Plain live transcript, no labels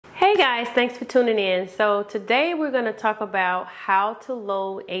Guys, thanks for tuning in. So today we're going to talk about how to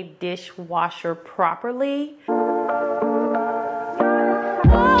load a dishwasher properly.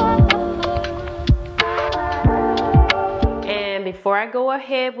 And before I go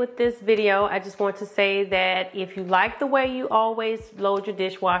ahead with this video, I just want to say that if you like the way you always load your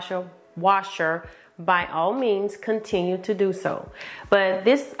dishwasher, by all means continue to do so. But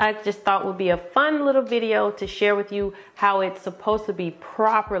this I just thought would be a fun little video to share with you how it's supposed to be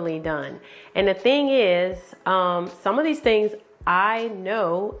properly done. And the thing is, some of these things I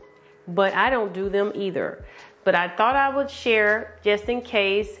know, but I don't do them either. But I thought I would share just in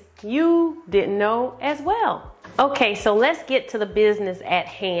case you didn't know as well. Okay, so let's get to the business at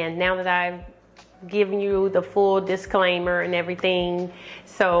hand now that I've given you the full disclaimer and everything.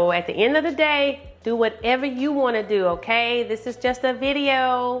 So at the end of the day, do whatever you want to do, okay? This is just a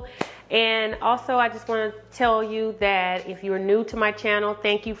video. And also, I just want to tell you that if you're new to my channel,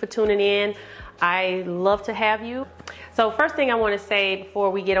 thank you for tuning in. I love to have you. So first thing I want to say before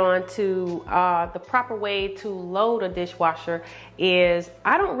we get on to the proper way to load a dishwasher is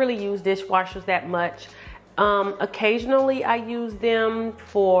I don't really use dishwashers that much. Occasionally I use them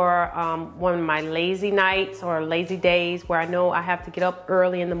for one of my lazy nights or lazy days where I know I have to get up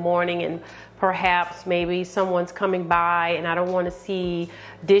early in the morning and perhaps maybe someone's coming by and I don't want to see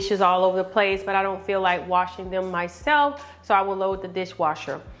dishes all over the place, but I don't feel like washing them myself, so I will load the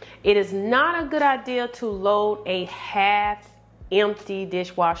dishwasher. It is not a good idea to load a half empty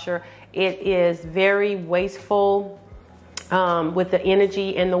dishwasher. It is very wasteful with the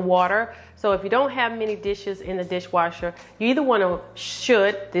energy and the water. So if you don't have many dishes in the dishwasher, you either want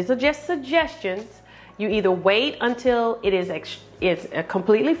to these are just suggestions, you either wait until it is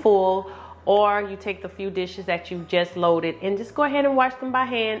completely full, or you take the few dishes that you just loaded and just go ahead and wash them by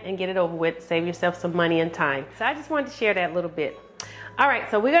hand and get it over with. Save yourself some money and time. So I just wanted to share that little bit. All right,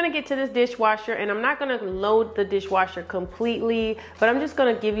 so we're gonna get to this dishwasher, and I'm not gonna load the dishwasher completely, but I'm just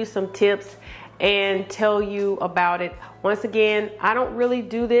gonna give you some tips and tell you about it. Once again, I don't really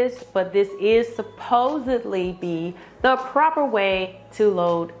do this, but this is supposedly be the proper way to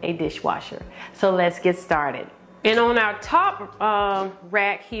load a dishwasher. So let's get started. And on our top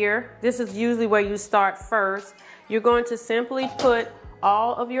rack here, this is usually where you start first. You're going to simply put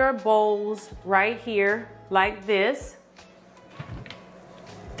all of your bowls right here like this.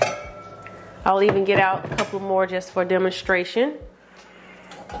 I'll even get out a couple more just for demonstration.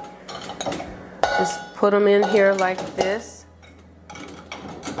 Just put them in here like this.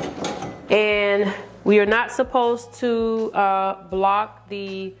 And we are not supposed to block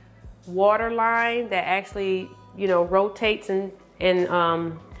the water line that actually, you know, rotates and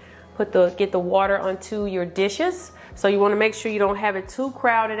get the water onto your dishes. So you want to make sure you don't have it too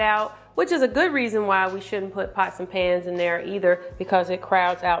crowded out, which is a good reason why we shouldn't put pots and pans in there either, because it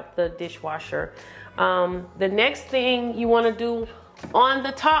crowds out the dishwasher. The next thing you want to do on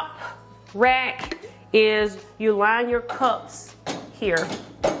the top rack is you line your cups here.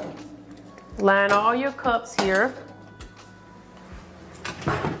 Line all your cups here.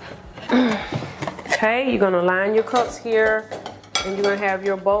 Okay, you're gonna line your cups here, and you're gonna have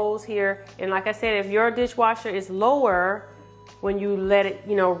your bowls here. And like I said, if your dishwasher is lower, when you let it,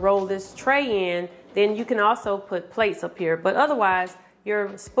 you know, roll this tray in, then you can also put plates up here. But otherwise, your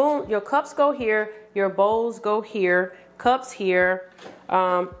cups go here, your bowls go here, cups here,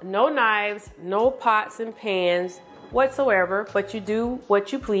 no knives, no pots and pans whatsoever, but you do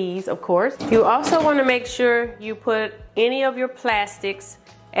what you please, of course. You also want to make sure you put any of your plastics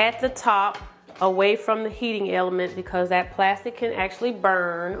at the top away from the heating element, because that plastic can actually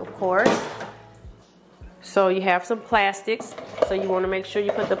burn, of course. So you have some plastics, so you want to make sure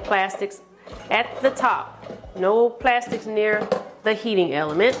you put the plastics at the top. No plastics near the heating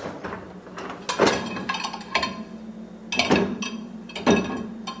element.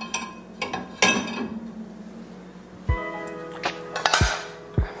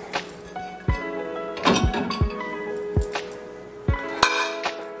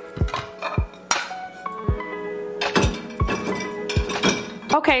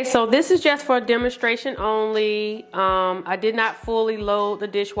 Okay, so this is just for demonstration only. I did not fully load the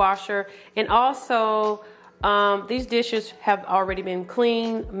dishwasher, and also these dishes have already been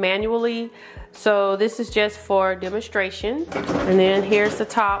cleaned manually, so this is just for demonstration. And then here's the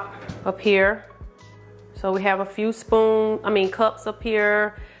top up here. So we have a few cups up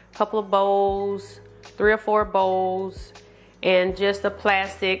here, a couple of bowls, 3 or 4 bowls, and just a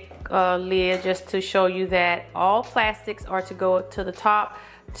plastic lid, just to show you that all plastics are to go to the top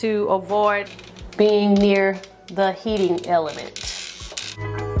to avoid being near the heating element.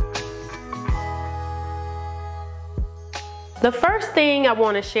 The first thing I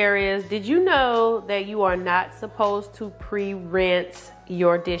want to share is, did you know that you are not supposed to pre-rinse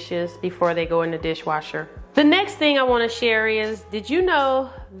your dishes before they go in the dishwasher? The next thing I want to share is, did you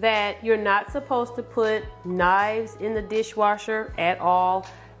know that you're not supposed to put knives in the dishwasher at all?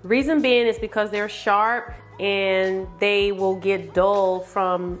 Reason being is because they're sharp and they will get dull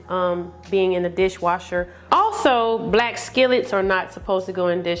from being in the dishwasher. Also, black skillets are not supposed to go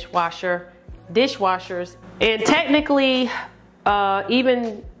in dishwashers. And technically,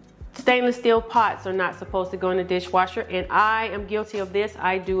 even stainless steel pots are not supposed to go in the dishwasher, and I am guilty of this.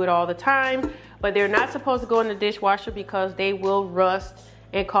 I do it all the time, but they're not supposed to go in the dishwasher because they will rust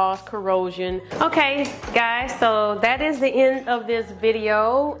and cause corrosion. Okay, guys, so that is the end of this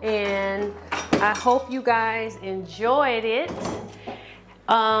video, and I hope you guys enjoyed it.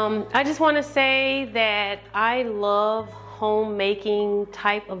 I just want to say that I love homemaking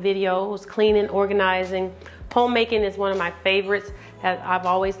type of videos, cleaning, organizing. Homemaking is one of my favorites. I've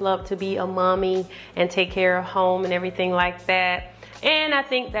always loved to be a mommy and take care of home and everything like that. And I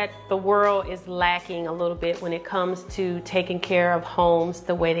think that the world is lacking a little bit when it comes to taking care of homes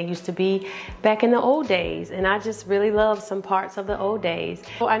the way they used to be back in the old days. And I just really love some parts of the old days.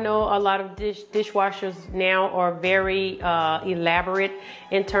 I know a lot of dishwashers now are very elaborate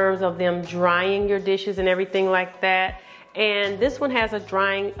in terms of them drying your dishes and everything like that. And this one has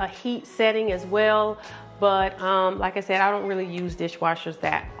a heat setting as well. But like I said, I don't really use dishwashers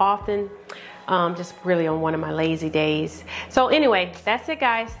that often, just really on one of my lazy days. So anyway, that's it,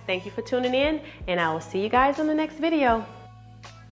 guys. Thank you for tuning in, and I will see you guys on the next video.